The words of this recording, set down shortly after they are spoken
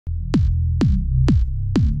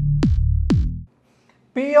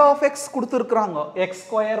P of x கொடுத்திருக்காங்க x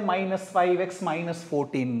square minus 5x minus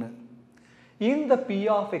 14 இந்த P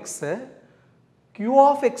of x Q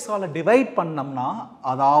of x ஆல divide பண்ணோம்னா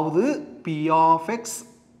அதாவது P of x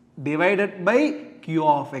divided by Q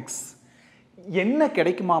of x என்ன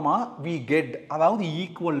கிடைக்குமாமா we get அதாவது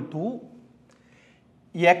equal to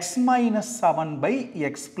x minus 7 by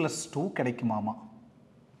x plus 2 கிடைக்குமாமா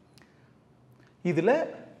இதுல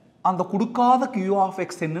அந்த கொடுக்காத Q of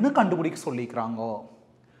x என்னன்னு கண்டுபிடிக்க சொல்லிக்கிறாங்க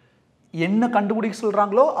என்ன கண்டுபிடிக்க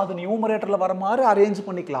சொல்றாங்களோ அது நியூமரேட்டர்ல வர மாதிரி அரேஞ்ச்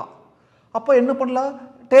பண்ணிக்கலாம் அப்ப என்ன பண்ணலாம்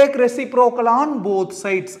take reciprocal on both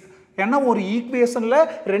sides ஏன்னா ஒரு ஈக்குவேஷன்ல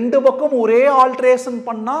ரெண்டு பக்கம் ஒரே ஆல்டரேஷன்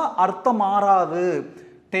பண்ணா அர்த்தம் மாறாது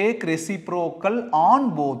take reciprocal on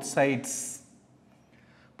both sides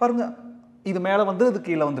பாருங்க இது மேல வந்து இது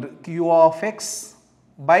கீழ வந்துரு Q of x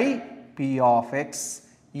by P of x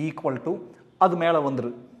equal to அது மேல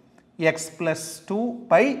வந்துரு x plus 2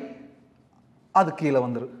 by அது கீழ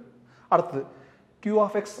வந்துரு அடுத்து Q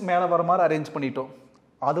of x மேல வர மாதிரி அரேஞ்ச் பண்ணிட்டோம்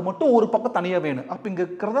அது மட்டும் ஒரு பக்கம் தனியா வேணும் அப்ப இங்க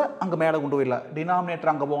இருக்குறத அங்க மேல கொண்டு போயிடல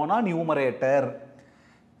டினாமினேட்டர் அங்க போனா numerator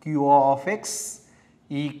Q of x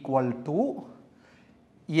equal to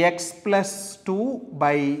x plus 2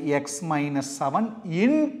 by x minus 7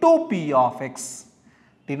 into P of x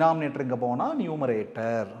denominator இங்க போனா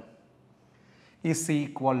numerator is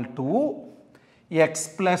equal to x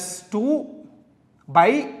plus 2 by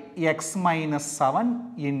x minus 7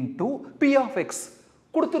 into P of x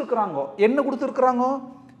கொடுத்திருக்காங்க என்ன கொடுத்திருக்காங்க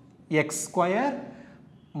x square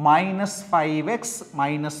minus 5x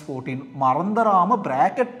minus 14 மறந்துராம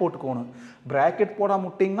bracket போட்டுக்கோணும் bracket போடாம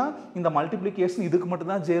விட்டீங்கன்னா இந்த multiplication இதுக்கு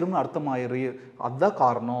மட்டும் தான் சேரும்னு அர்த்தமாயிரு அதான்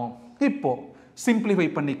காரணம் இப்போ சிம்பிளிஃபை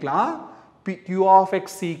பண்ணிக்கலாம் Q of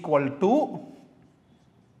x equal to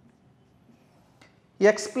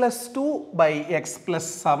x plus 2 by x plus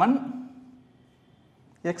 7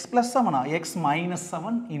 x plus 7 x minus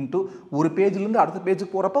 7 into ஒரு பேஜ்ல இருந்து அடுத்த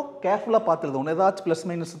பேஜுக்கு போறப்போ கேர்ஃபுல்லா பார்த்துடுங்க ஏதாச்சும் பிளஸ்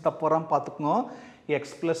மைனஸ் தப்பு வராம பார்த்துக்கோங்க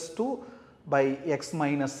x plus 2 by x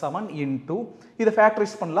minus 7 into இதை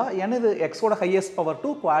ஃபேக்டரைஸ் பண்ணலாம் ஏன்னா இது x ஓட ஹையஸ்ட் பவர்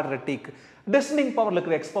 2 குவாட்ரட்டிக் டெசிமலிங் பவர்ல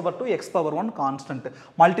இருக்கிற x power 2 x power 1 constant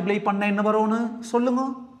multiply பண்ணா என்ன வரும்னு சொல்லுங்க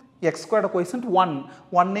x squared coefficient 1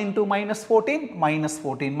 1 into minus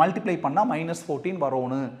 14 multiply பண்ணா minus 14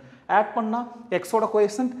 வரும்னு ஆட் பண்ணா x ஓட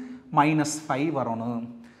கோஎஃபிஷியன்ட் -5 வரணும்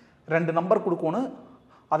ரெண்டு நம்பர் கொடுக்கணும்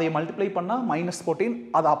அதை மல்டிப்ளை பண்ணா -14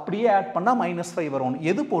 அது அப்படியே ஆட் பண்ணா -5 வரும்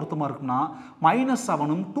எது பொருத்தமா இருக்குன்னா -7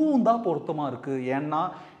 உம் 2 உம் தான் பொருத்தமா இருக்கு ஏன்னா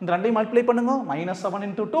இந்த ரெண்டையும் மல்டிப்ளை பண்ணுங்க -7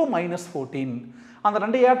 into 2 -14 அந்த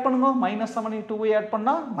ரெண்டையும் ஆட் பண்ணுங்க -7 into 2 ஆட்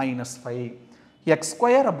பண்ணா -5 x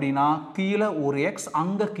ஸ்கொயர் அப்படினா கீழ ஒரு x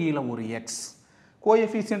அங்க கீழ ஒரு x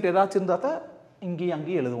கோஎஃபிஷியன்ட் ஏதாச்சும் இருந்தா தான் இங்க அங்க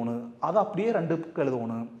எழுதணும் அது அப்படியே ரெண்டுக்கு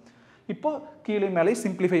எழுதணும் இப்போ கீழ மேலே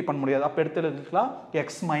சிம்பிளிஃபை பண்ண முடியாது அப்ப எடுத்து எழுதிக்கலாம் x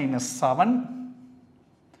 - 7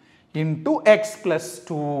 into x plus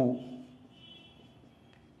 2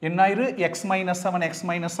 என்ன ஆயிரு x minus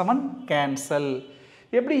 7 cancel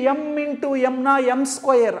எப்படி m into m னா m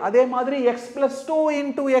square அதே மாதிரி x plus 2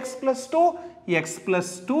 into x plus 2 x plus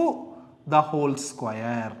 2 the whole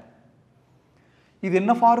square இது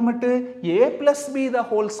என்ன format a plus b the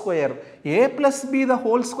whole square a plus b the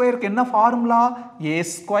whole square க்கு என்ன formula a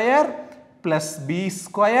square plus b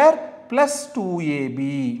square plus 2ab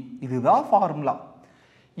இதுதான் formula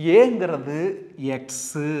ஏங்கிறது x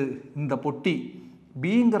இந்த பொட்டி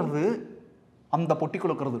bங்கிறது அந்த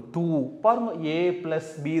பொட்டிக்குள்ள இருக்கிறது 2 பாருங்க a plus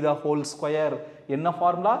b the whole square என்ன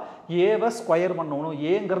ஃபார்முலா a வை ஸ்கொயர் பண்ணனும்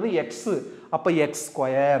aங்கிறது x அப்ப x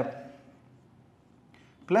square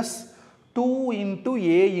plus 2 into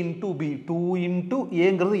a into b 2 into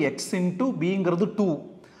aங்கிறது x into bங்கிறது 2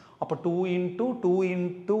 அப்ப 2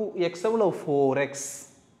 into x எவ்வளவு 4x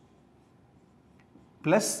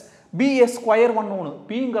plus b ஸ்கொயர் பண்ணனும்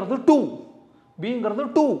bங்கிறது 2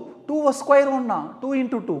 2 ஸ்கொயர் பண்ணா 2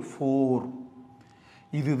 into 2 4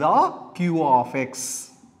 இதுதான் Q of x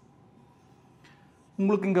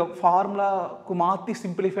உங்களுக்கு இங்க ஃபார்முலாக்கு மாத்தி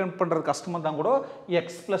சிம்பிளிஃபை பண்றது கஷ்டமா தான் கூட x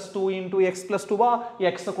plus 2 into x plus 2 வா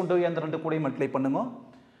x கொண்டு போய் அந்த ரெண்டு கூடயும் மல்டிப்ளை பண்ணுங்க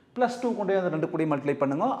plus 2 கொண்டு போய் அந்த ரெண்டு கூடயும் மல்டிப்ளை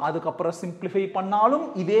பண்ணுங்க அதுக்கு அப்புறம் சிம்பிளிஃபை பண்ணாலும்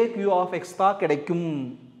இதே Q of x தான் கிடைக்கும்